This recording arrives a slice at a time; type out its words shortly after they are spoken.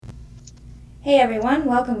Hey everyone,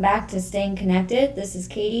 welcome back to Staying Connected. This is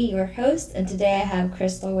Katie, your host, and today I have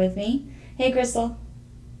Crystal with me. Hey Crystal.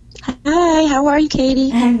 Hi, how are you,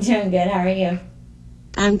 Katie? I'm doing good. How are you?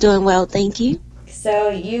 I'm doing well, thank you. So,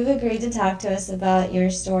 you've agreed to talk to us about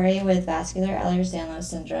your story with vascular Ehlers-Danlos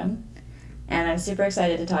syndrome, and I'm super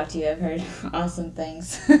excited to talk to you. I've heard awesome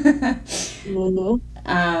things. hmm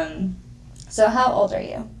um, so, how old are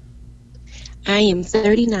you? I am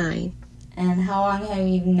 39. And how long have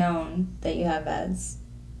you known that you have VEDS?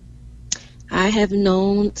 I have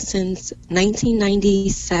known since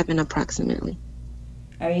 1997 approximately.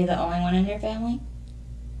 Are you the only one in your family?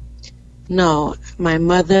 No, my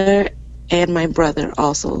mother and my brother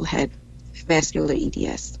also had vascular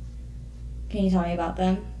EDS. Can you tell me about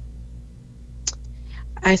them?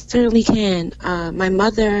 I certainly can. My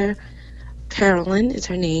mother, Carolyn is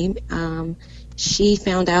her name, she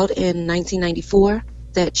found out in 1994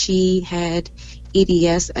 that she had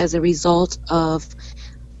EDS as a result of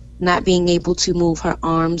not being able to move her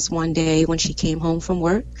arms one day when she came home from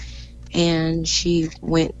work, and she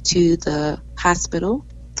went to the hospital.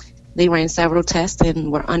 They ran several tests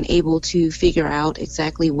and were unable to figure out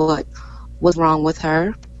exactly what was wrong with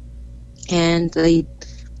her. And they,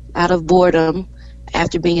 out of boredom,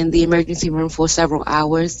 after being in the emergency room for several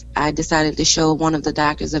hours, I decided to show one of the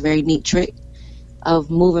doctors a very neat trick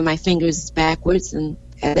of moving my fingers backwards, and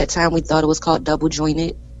at that time we thought it was called double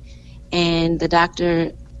jointed. And the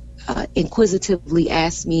doctor inquisitively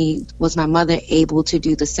asked me, was my mother able to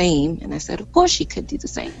do the same? And I said, of course she could do the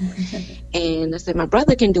same. And I said, my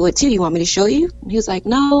brother can do it too. You want me to show you? And he was like,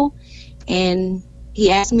 no. And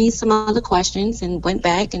he asked me some other questions and went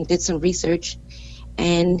back and did some research.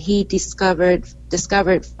 And he discovered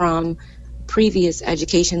from previous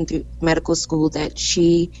education through medical school that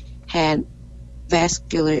she had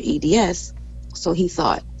vascular EDS. So he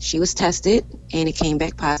thought. She was tested and it came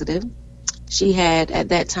back positive. She had, at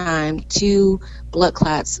that time, 2 blood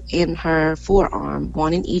clots in her forearm,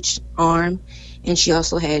 1 in each arm, and she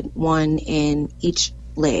also had 1 in each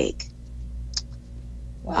leg.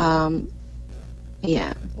 Wow.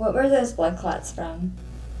 Yeah. What were those blood clots from?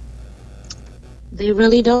 They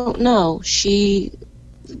really don't know. She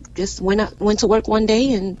just went to work one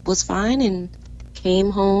day and was fine and came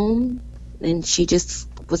home, and she just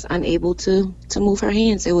was unable to move her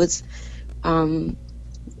hands. It was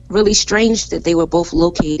really strange that they were both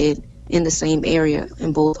located in the same area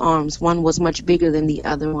in both arms. One was much bigger than the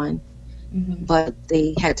other one, but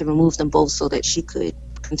they had to remove them both so that she could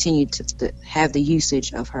continue to have the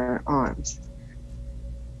usage of her arms.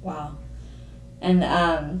 Wow.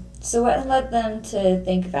 And so what led them to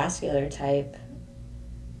think vascular type?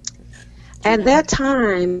 At that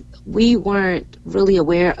time, we weren't really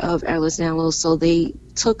aware of Ehlers-Danlos, so they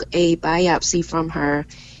took a biopsy from her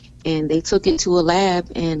and they took it to a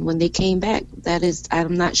lab, and when they came back,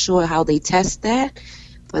 I'm not sure how they test that,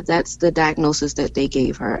 but that's the diagnosis that they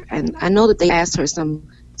gave her. And I know that they asked her some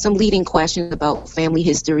leading questions about family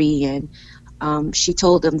history, and she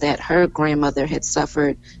told them that her grandmother had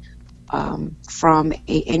suffered from an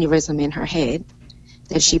aneurysm in her head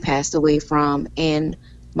that she passed away from, and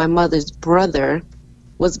my mother's brother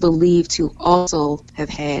was believed to also have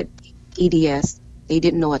had EDS. They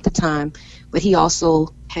didn't know at the time, but he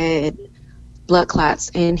also had blood clots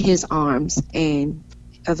in his arms, and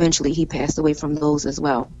eventually he passed away from those as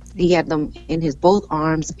well. He had them in his both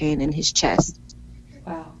arms and in his chest.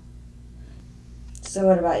 Wow. So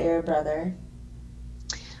what about your brother?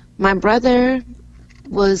 My brother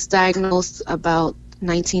was diagnosed about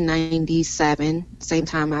 1997, same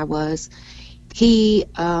time I was. He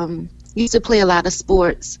used to play a lot of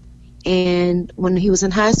sports, and when he was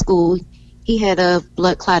in high school, he had a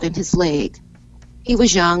blood clot in his leg. He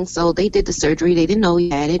was young, so they did the surgery. They didn't know he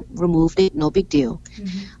had it, removed it, no big deal.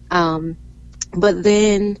 But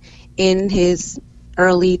then in his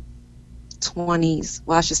early 20s,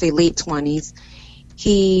 well, I should say late 20s,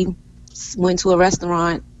 he went to a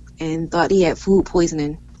restaurant and thought he had food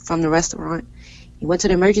poisoning from the restaurant. He went to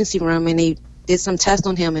the emergency room and they did some tests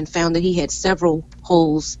on him and found that he had several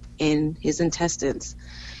holes in his intestines.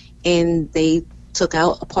 And they took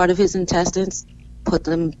out a part of his intestines, put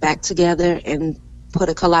them back together, and put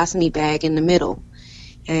a colostomy bag in the middle.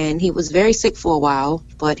 And he was very sick for a while,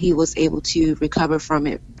 but he was able to recover from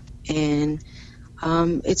it. And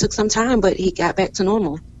it took some time, but he got back to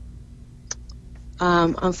normal.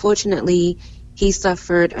 Unfortunately, he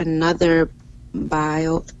suffered another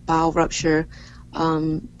bowel rupture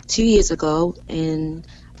 2 years ago in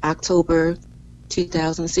October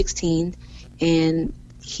 2016, and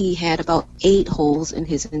he had about 8 holes in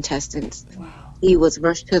his intestines. Wow. He was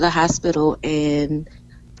rushed to the hospital, and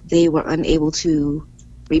they were unable to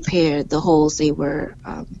repair the holes. They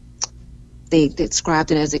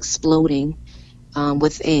described it as exploding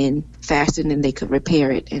within faster than they could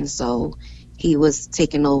repair it. And so he was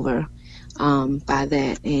taken over by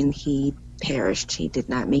that, and he perished. He did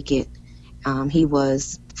not make it. He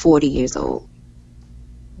was 40 years old.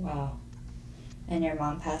 Wow. And your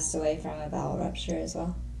mom passed away from a bowel rupture as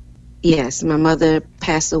well? Yes, my mother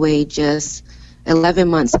passed away just 11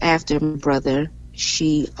 months after my brother.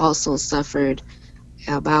 She also suffered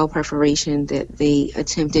a bowel perforation that they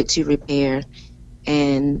attempted to repair,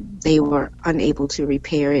 and they were unable to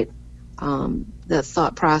repair it. The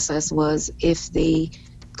thought process was if they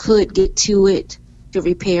could get to it to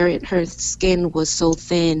repair it, her skin was so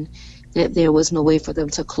thin that there was no way for them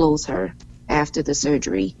to close her after the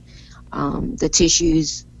surgery. The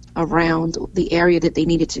tissues around the area that they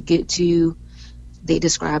needed to get to, they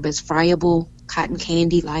describe as friable, cotton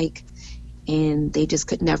candy-like, and they just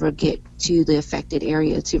could never get to the affected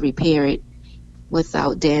area to repair it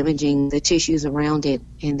without damaging the tissues around it,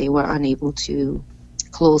 and they were unable to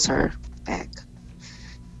close her back.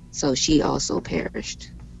 So she also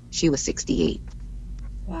perished. She was 68.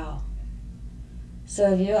 Wow. So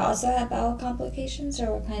have you also had bowel complications,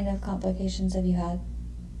 or what kind of complications have you had?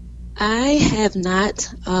 I have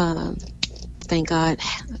not, thank God,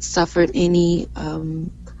 suffered any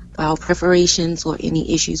bowel perforations or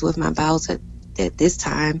any issues with my bowels at this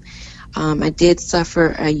time. I did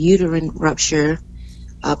suffer a uterine rupture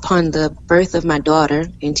upon the birth of my daughter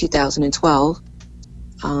in 2012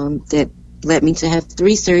 that led me to have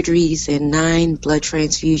 3 surgeries and 9 blood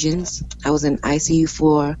transfusions. I was in ICU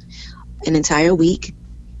for an entire week,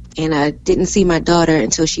 and I didn't see my daughter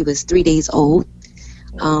until she was 3 days old,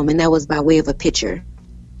 and that was by way of a picture.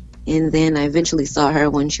 And then I eventually saw her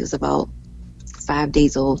when she was about 5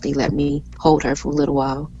 days old. They let me hold her for a little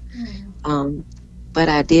while. But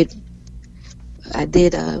I did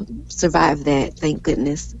survive that, thank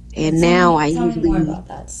goodness. And now I usually... Tell me more about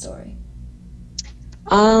that story.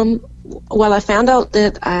 Well, I found out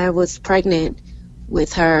that I was pregnant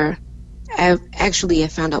with her. I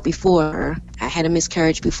found out before her. I had a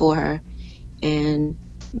miscarriage before her, and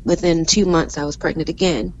within 2 months I was pregnant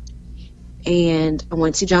again. And I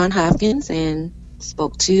went to Johns Hopkins and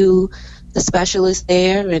spoke to the specialist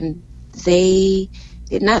there, and they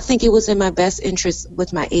did not think it was in my best interest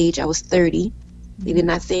with my age. I was 30. They did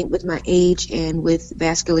not think with my age and with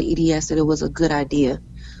vascular EDS that it was a good idea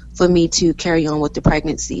for me to carry on with the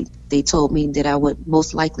pregnancy. They told me that I would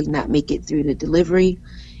most likely not make it through the delivery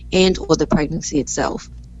and or the pregnancy itself.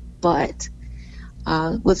 But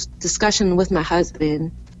with discussion with my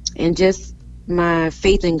husband and just my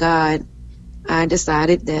faith in God, I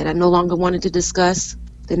decided that I no longer wanted to discuss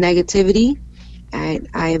the negativity. I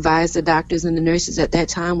advised the doctors and the nurses at that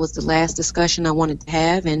time was the last discussion I wanted to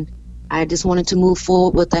have, and I just wanted to move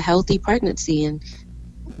forward with a healthy pregnancy, and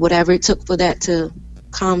whatever it took for that to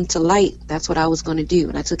come to light, that's what I was going to do.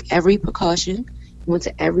 And I took every precaution, went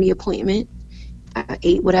to every appointment. I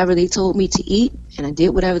ate whatever they told me to eat, and I did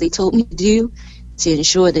whatever they told me to do to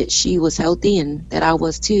ensure that she was healthy and that I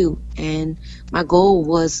was too. And my goal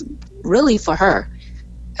was really for her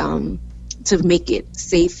to make it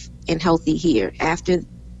safe and healthy here. After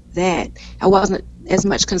that, I wasn't as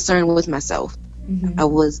much concerned with myself. I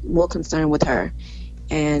was more concerned with her.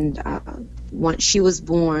 And once she was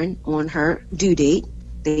born on her due date,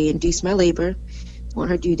 they induced my labor on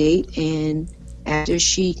her due date, and after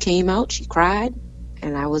she came out, she cried,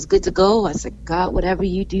 and I was good to go. I said, God, whatever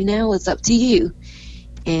you do now, it's up to you.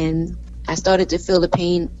 And I started to feel the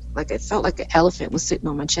pain, like it felt like an elephant was sitting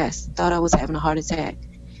on my chest. Thought I was having a heart attack.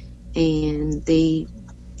 And they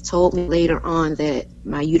told me later on that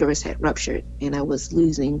my uterus had ruptured, and I was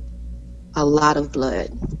losing a lot of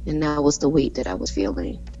blood, and that was the weight that I was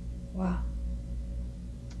feeling. Wow.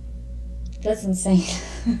 That's insane.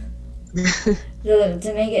 To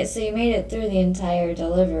make it, so you made it through the entire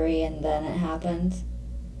delivery, and then it happened?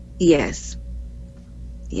 Yes.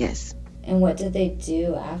 And what did they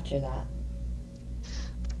do after that?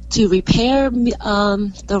 To repair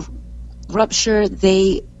the rupture,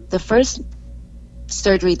 the first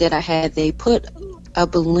surgery that I had, they put a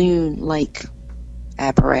balloon-like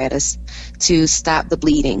apparatus to stop the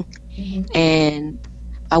bleeding. And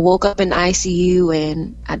I woke up in ICU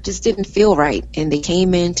and I just didn't feel right. And they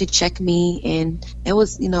came in to check me, and it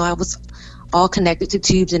was, I was all connected to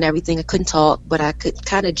tubes and everything. I couldn't talk, but I could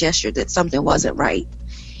kind of gesture that something wasn't right.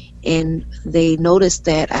 And they noticed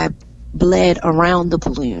that I bled around the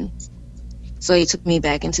balloon. So they took me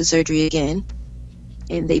back into surgery again,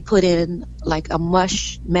 and they put in like a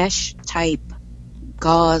mesh type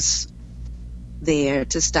gauze there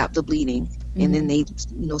to stop the bleeding. And then they,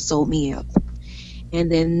 sewed me up.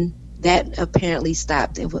 And then that apparently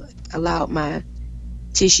stopped. It allowed my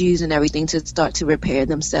tissues and everything to start to repair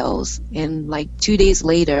themselves. And like 2 days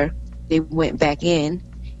later, they went back in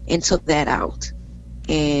and took that out.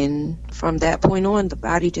 And from that point on, the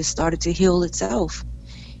body just started to heal itself.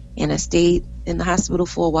 And I stayed in the hospital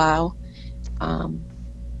for a while.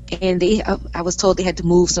 And I was told they had to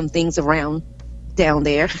move some things around down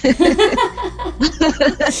there just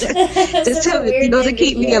to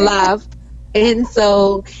keep me alive. And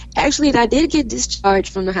so actually I did get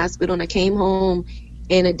discharged from the hospital, and I came home,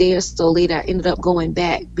 and a day or so later I ended up going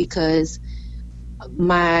back because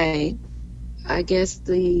I guess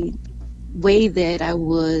the way that I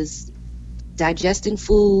was digesting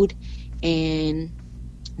food and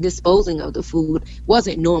disposing of the food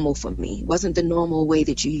wasn't normal for me. It wasn't the normal way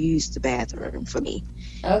that you use the bathroom for me.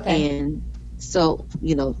 Okay. And so,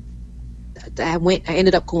 I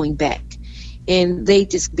ended up going back, and they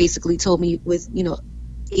just basically told me with,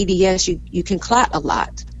 ADS, you can clot a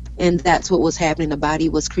lot. And that's what was happening. The body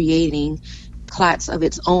was creating clots of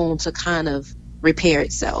its own to kind of repair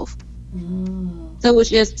itself. Oh. So it was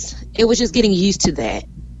just getting used to that.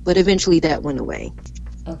 But eventually that went away.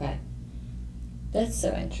 Okay. That's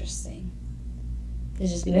so interesting. They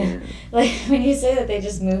just move, like when you say that they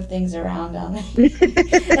just move things around down there.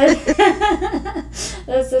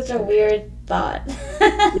 That's such a weird thought.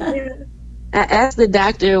 I asked the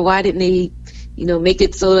doctor, why didn't they, make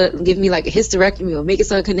it so that, give me like a hysterectomy or make it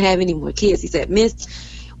so I couldn't have any more kids. He said, "Miss,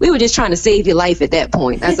 we were just trying to save your life at that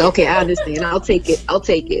point." I said, "Okay, I understand. I'll take it.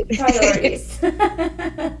 Priorities.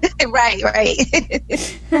 Right.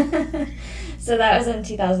 So that was in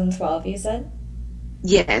 2012, you said?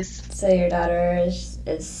 Yes. So your daughter is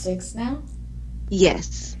 6 now?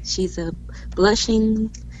 Yes. She's a blushing,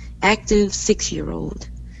 active 6-year-old.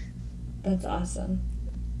 That's awesome.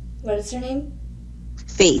 What is her name?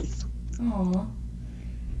 Faith. Aw.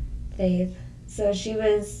 Faith. So she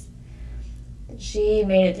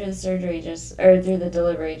made it through the surgery through the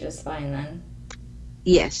delivery just fine then?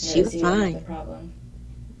 Yes, she was fine. The problem.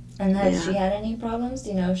 And has she had any problems? Do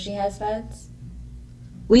you know if she has VEDS?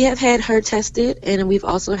 We have had her tested, and we've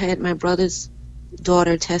also had my brother's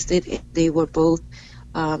daughter tested. They were both,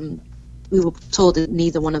 we were told that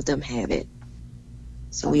neither one of them have it.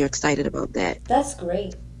 So we are excited about that. That's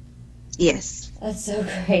great. Yes. That's so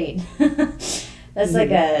great. That's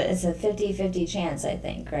like it's a 50-50 chance, I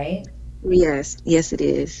think, right? Yes, it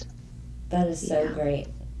is. That is so great.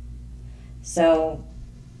 So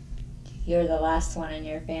you're the last one in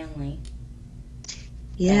your family.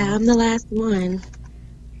 Yeah, I'm the last one.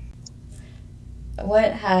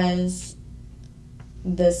 What has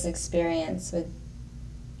this experience with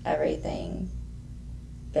everything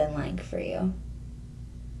been like for you?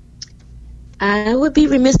 I would be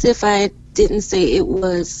remiss if I didn't say it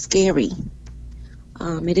was scary.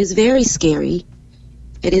 It is very scary.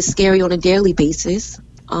 It is scary on a daily basis.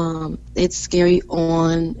 It's scary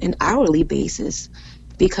on an hourly basis,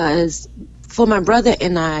 because for my brother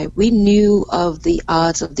and I, we knew of the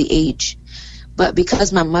odds of the age, but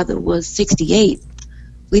because my mother was 68,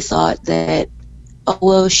 we thought that, oh,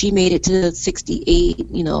 well, she made it to 68,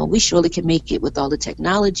 we surely can make it with all the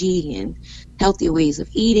technology and healthier ways of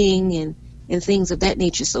eating and things of that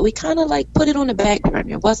nature. So we kind of like put it on the back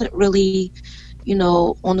burner. It wasn't really,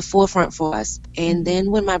 on the forefront for us. And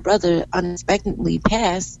then when my brother unexpectedly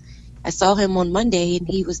passed, I saw him on Monday and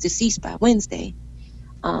he was deceased by Wednesday.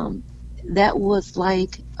 That was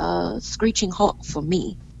like a screeching halt for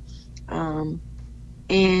me.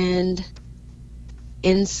 And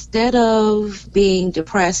instead of being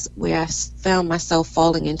depressed, where I found myself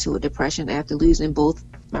falling into a depression after losing both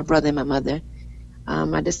my brother and my mother,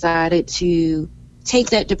 I decided to take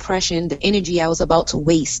that depression, the energy I was about to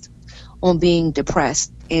waste on being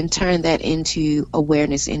depressed, and turn that into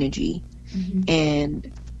awareness energy. Mm-hmm.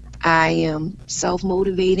 And I am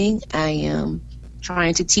self-motivating. I am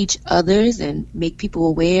trying to teach others and make people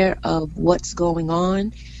aware of what's going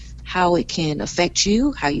on, how it can affect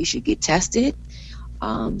you, how you should get tested.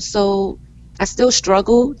 So I still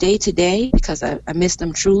struggle day to day because I miss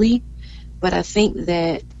them truly, but I think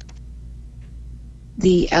that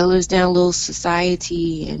the Ehlers-Danlos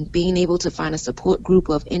Society and being able to find a support group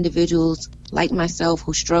of individuals like myself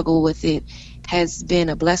who struggle with it has been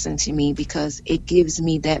a blessing to me, because it gives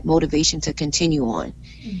me that motivation to continue on.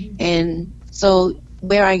 Mm-hmm. And so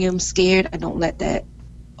where I am scared, I don't let that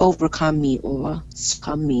overcome me or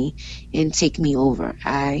succumb me and take me over.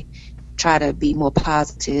 I try to be more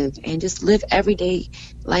positive and just live every day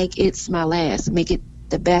like it's my last. Make it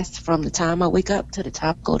the best from the time I wake up to the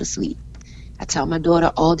time I go to sleep. I tell my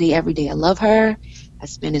daughter all day, every day, I love her. I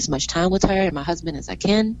spend as much time with her and my husband as I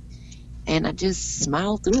can. and I just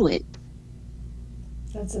smiled through it.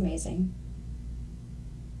 That's amazing.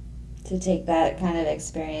 To take that kind of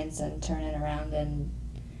experience and turn it around and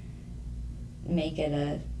make it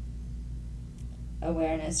a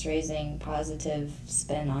awareness raising positive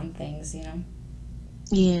spin on things, you know.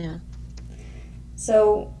 Yeah.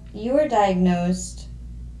 So you were diagnosed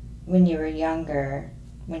when you were younger,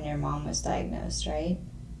 when your mom was diagnosed, right?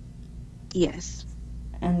 Yes.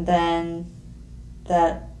 And then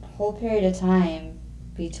that whole period of time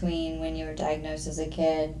between when you were diagnosed as a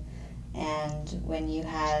kid and when you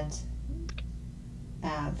had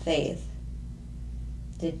faith,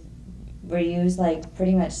 were you like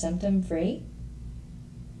pretty much symptom free?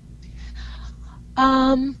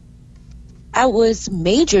 Um, I was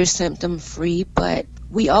major symptom free, but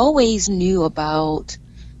we always knew about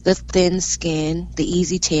the thin skin, the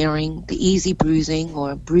easy tearing, the easy bruising,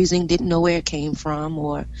 or bruising didn't know where it came from.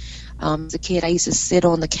 Or as a kid, I used to sit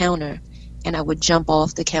on the counter and I would jump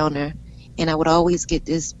off the counter and I would always get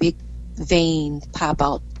this big vein pop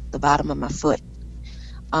out the bottom of my foot.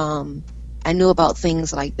 I knew about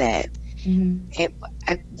things like that. Mm-hmm. And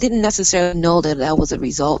I didn't necessarily know that that was a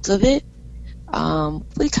result of it.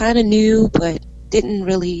 We kind of knew, but didn't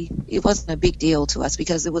really, it wasn't a big deal to us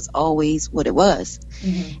because it was always what it was.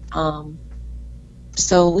 Mm-hmm.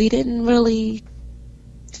 So we didn't really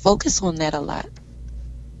focus on that a lot.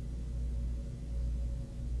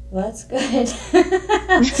 Well, that's good.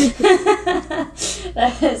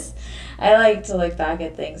 That is, I like to look back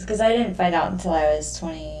at things because I didn't find out until I was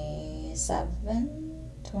 27,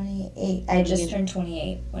 28. I just turned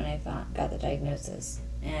 28 when I got the diagnosis.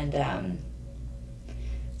 And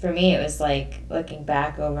for me, it was like looking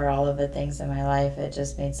back over all of the things in my life, it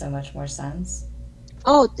just made so much more sense.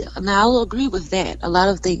 Oh, now I'll agree with that. A lot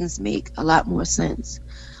of things make a lot more sense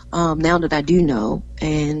now that I do know.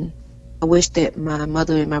 And I wish that my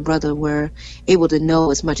mother and my brother were able to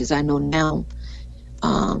know as much as I know now.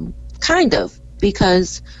 Kind of,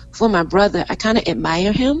 because for my brother, I kind of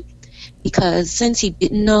admire him because since he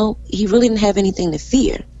didn't know, he really didn't have anything to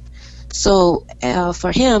fear. So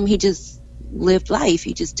for him, he just lived life.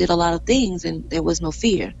 He just did a lot of things and there was no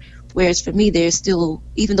fear. Whereas for me, there's still,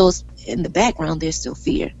 even though it's in the background, there's still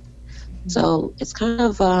fear. Mm-hmm. So it's kind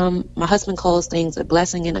of, my husband calls things a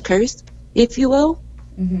blessing and a curse, if you will,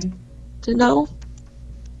 mm-hmm. to know.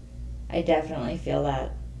 I definitely feel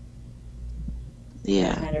that.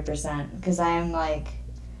 Yeah. 100%. Because I'm like,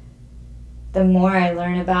 the more I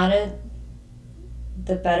learn about it,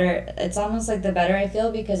 the better, it's almost like the better I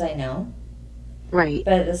feel because I know. Right.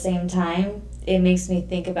 But at the same time, it makes me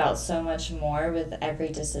think about so much more with every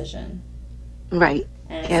decision. Right.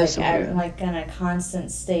 And it's like in a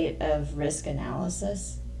constant state of risk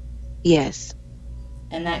analysis. Yes.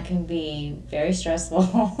 And that can be very stressful.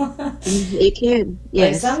 It can,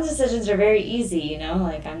 yes. Like some decisions are very easy, you know,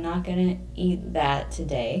 like I'm not going to eat that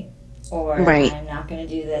today. Or right. I'm not going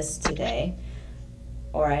to do this today.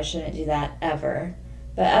 Or I shouldn't do that ever.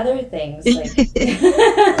 But other things, like,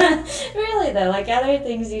 really though, like other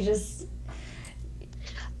things you just,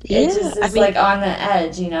 it just is like on the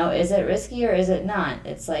edge, you know, is it risky or is it not?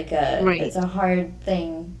 It's like it's a hard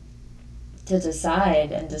thing to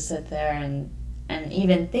decide and to sit there and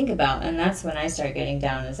even think about. And that's when I start getting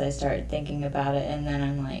down, as I start thinking about it. And then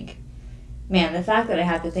I'm like, man, the fact that I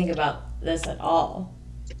have to think about this at all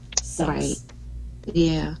sucks. Right.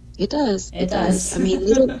 Yeah, it does. It does. I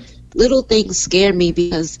mean, little things scare me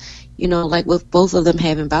because, you know, like with both of them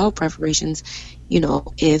having bowel preparations, you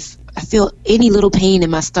know, if I feel any little pain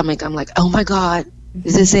in my stomach, I'm like, oh my God,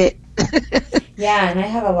 is this it? Yeah, and I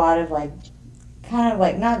have a lot of like, kind of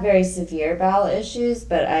like not very severe bowel issues,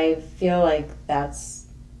 but I feel like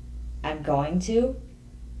I'm going to.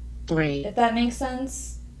 Right. If that makes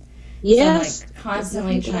sense. Yes. So I'm like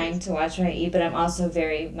constantly trying to watch what I eat, but I'm also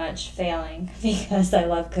very much failing because I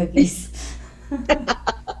love cookies.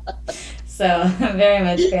 So I'm very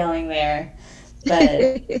much failing there.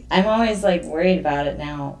 But I'm always like worried about it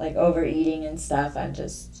now, like overeating and stuff. I'm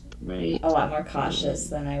just a lot more cautious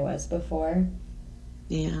than I was before.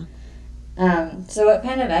 Yeah. So what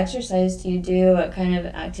kind of exercise do you do? What kind of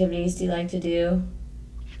activities do you like to do?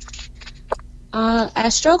 I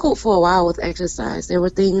struggled for a while with exercise. There were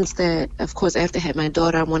things that, of course, after I had my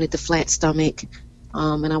daughter, I wanted the flat stomach,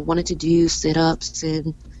 and I wanted to do sit-ups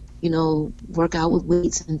and, you know, work out with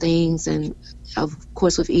weights and things. And, of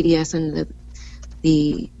course, with EDS and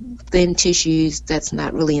the thin tissues, that's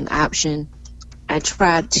not really an option. I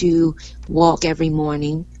tried to walk every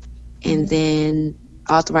morning, and then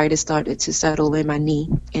arthritis started to settle in my knee,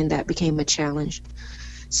 and that became a challenge.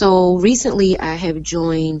 So recently I have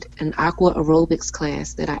joined an aqua aerobics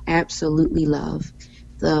class that I absolutely love.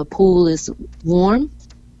 the pool is warm,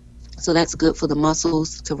 so that's good for the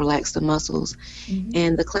muscles, to relax the muscles. Mm-hmm.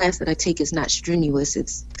 And the class that I take is not strenuous.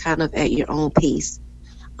 It's kind of at your own pace,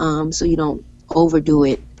 so you don't overdo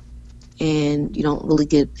it, and you don't really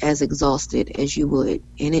get as exhausted as you would.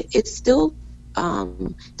 And it's still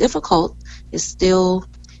difficult. It's still,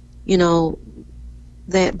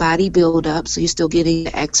 that body build up, so you're still getting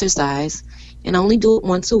the exercise. And I only do it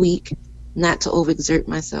once a week, not to overexert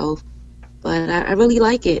myself. But I really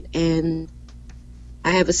like it. And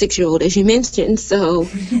I have a 6-year-old, as you mentioned, so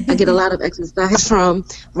I get a lot of exercise from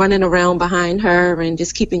running around behind her and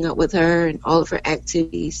just keeping up with her and all of her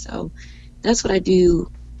activities. So that's what I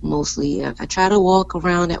do mostly. I try to walk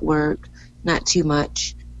around at work, not too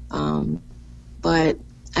much, but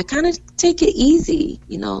I kind of take it easy,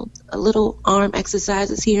 a little arm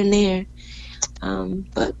exercises here and there.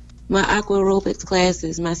 But my aqua aerobics class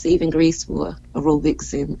is my saving grace for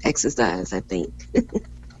aerobics and exercise, I think.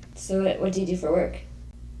 So what do you do for work?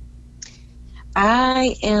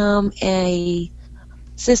 I am a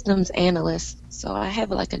systems analyst, so I have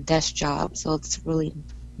like a desk job, so it's really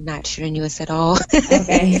not strenuous at all.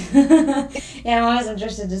 Okay. Yeah, I'm always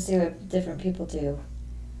interested to see what different people do.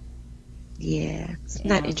 Yeah, it's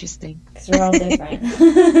not interesting. Because we're all different.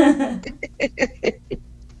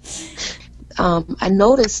 I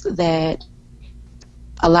noticed that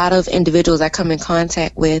a lot of individuals I come in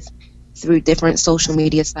contact with through different social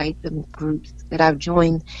media sites and groups that I've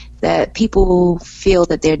joined, that people feel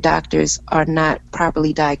that their doctors are not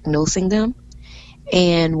properly diagnosing them.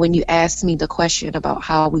 And when you asked me the question about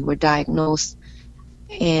how we were diagnosed,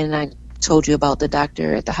 and I told you about the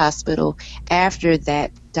doctor at the hospital, after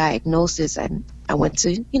that diagnosis, and I went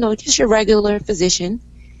to, just your regular physician,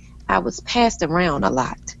 I was passed around a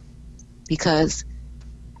lot because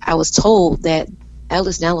I was told that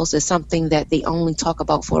Ehlers-Danlos is something that they only talk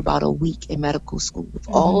about for about a week in medical school. With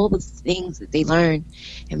all the things that they learn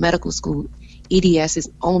in medical school, EDS is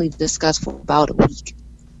only discussed for about a week.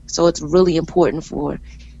 So it's really important for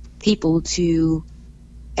people to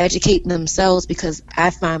educate themselves, because I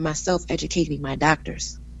find myself educating my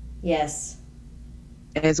doctors. Yes.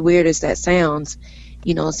 As weird as that sounds,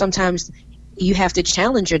 sometimes you have to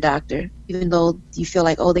challenge your doctor, even though you feel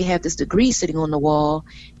like, oh, they have this degree sitting on the wall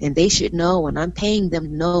and they should know, and I'm paying them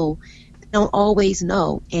to know. They don't always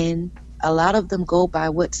know. And a lot of them go by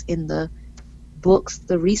what's in the books,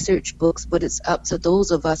 the research books, but it's up to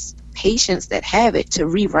those of us patients that have it to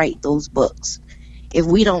rewrite those books. If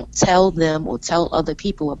we don't tell them or tell other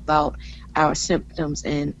people about our symptoms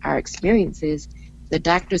and our experiences, the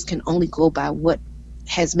doctors can only go by what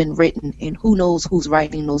has been written, and who knows who's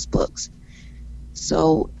writing those books.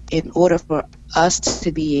 So in order for us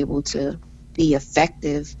to be able to be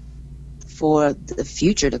effective for the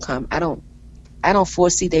future to come, I don't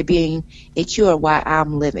foresee there being a cure while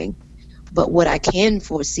I'm living. But what I can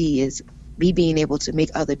foresee is me being able to make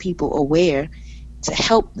other people aware to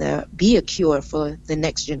help there be a cure for the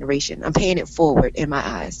next generation. I'm paying it forward in my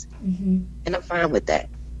eyes. Mm-hmm. And I'm fine with that.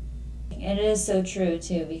 And it is so true,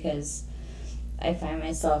 too, because I find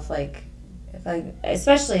myself,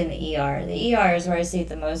 especially in the ER. The ER is where I see it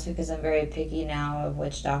the most because I'm very picky now of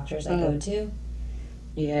which doctors I go to.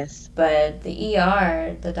 Yes. But the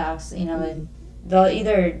ER, the docs, they'll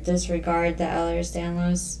either disregard the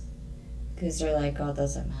Ehlers-Danlos because they're like, oh, it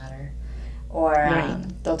doesn't matter. Or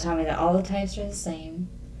they'll tell me that all the types are the same.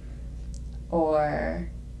 Or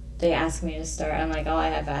they ask me to start. I'm like, oh, I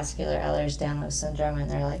have vascular Ehlers-Danlos syndrome.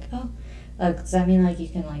 And they're like, oh, does that mean you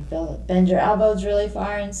can bend your elbows really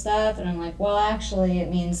far and stuff? And I'm like, well, actually, it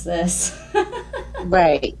means this.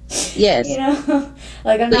 Right. Yes.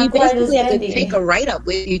 I'm not quite as bendy. You have to take a write-up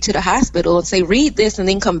with you to the hospital and say, read this and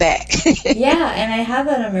then come back. Yeah, and I have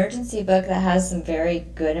an emergency book that has some very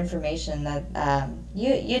good information that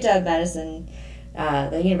UW Medicine,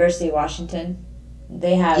 the University of Washington,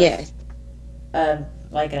 they have an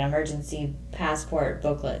emergency passport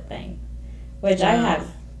booklet thing, which I have.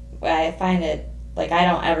 I find it, I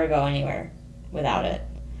don't ever go anywhere without it.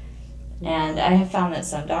 And I have found that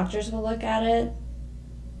some doctors will look at it,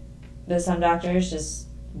 but some doctors just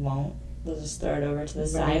won't. They'll just throw it over to the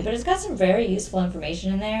side. But it's got some very useful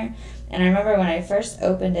information in there. And I remember when I first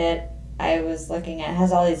opened it, I was looking at, it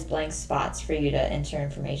has all these blank spots for you to enter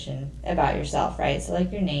information about yourself, right? So,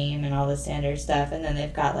 your name and all the standard stuff. And then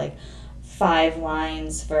they've got, 5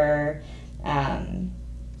 lines for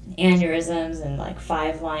aneurysms and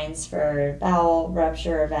 5 lines for bowel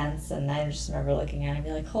rupture events. And I just remember looking at it and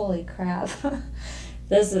be like, holy crap.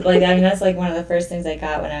 This is that's one of the first things I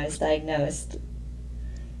got when I was diagnosed.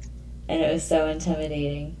 And it was so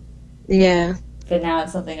intimidating. Yeah. But now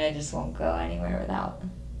it's something I just won't go anywhere without.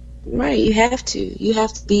 Right, you have to. You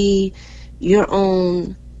have to be your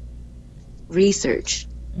own research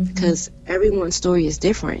because everyone's story is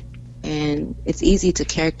different. And it's easy to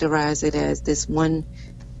characterize it as this one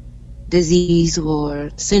disease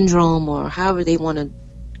or syndrome or however they want to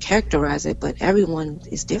characterize it, but everyone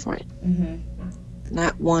is different.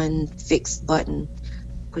 Not one fixed button,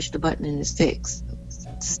 push the button and it's fixed.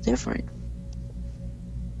 It's different.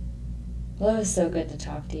 Well, it was so good to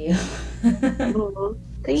talk to you. Oh,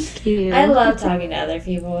 thank you. I love talking to other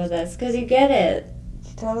people with this because you get it.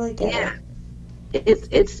 You totally get it.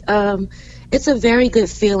 It's a very good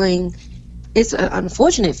feeling. It's an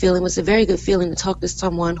unfortunate feeling, but it's a very good feeling to talk to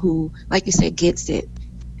someone who, like you said, gets it.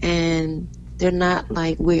 And they're not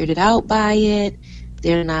like weirded out by it.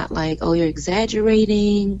 They're not like, oh, you're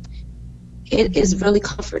exaggerating. It is really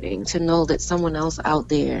comforting to know that someone else out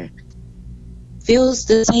there feels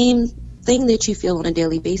the same thing that you feel on a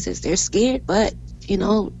daily basis. They're scared, but,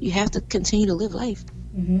 you have to continue to live life.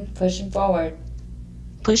 Pushing forward.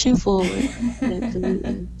 Pushing forward.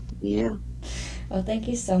 Absolutely. Yeah. Well, thank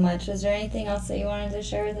you so much. Was there anything else that you wanted to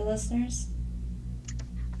share with the listeners?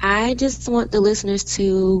 I just want the listeners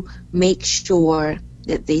to make sure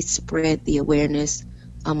that they spread the awareness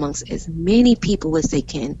amongst as many people as they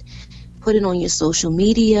can. Put it on your social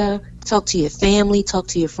media, talk to your family, talk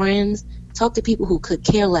to your friends, talk to people who could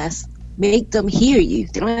care less. Make them hear you.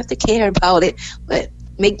 They don't have to care about it, but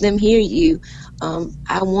make them hear you.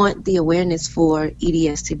 I want the awareness for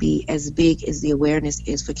EDS to be as big as the awareness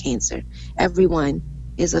is for cancer. Everyone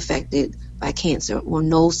is affected by cancer or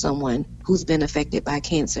knows someone who's been affected by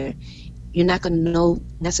cancer. You're not going to know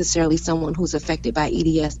necessarily someone who's affected by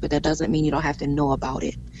EDS, but that doesn't mean you don't have to know about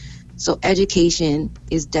it. So education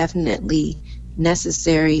is definitely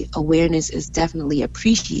necessary. Awareness is definitely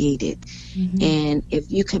appreciated. And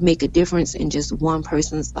if you could make a difference in just one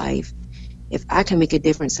person's life, if I can make a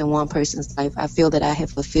difference in one person's life, I feel that I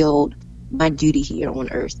have fulfilled my duty here on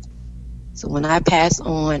earth. So when I pass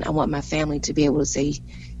on, I want my family to be able to say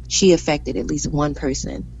she affected at least one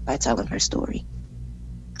person by telling her story.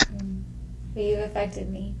 Well, you've affected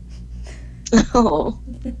me. Oh.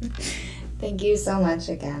 Thank you so much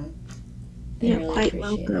again. You're really quite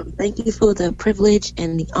welcome. Thank you for the privilege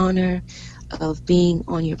and the honor of being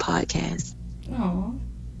on your podcast. Oh,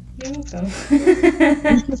 you're welcome.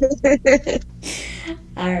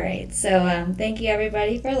 All right. So thank you,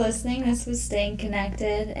 everybody, for listening. This was Staying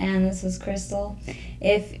Connected, and this was Crystal.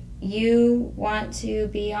 If you want to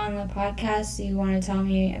be on the podcast, you want to tell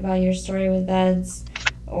me about your story with VEDS,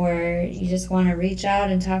 or you just want to reach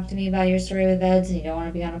out and talk to me about your story with VEDS and you don't want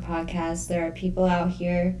to be on a podcast, there are people out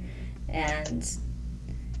here, and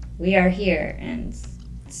we are here. And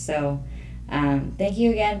so thank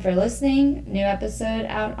you again for listening. New episode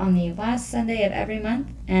out on the last Sunday of every month,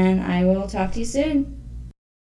 and I will talk to you soon.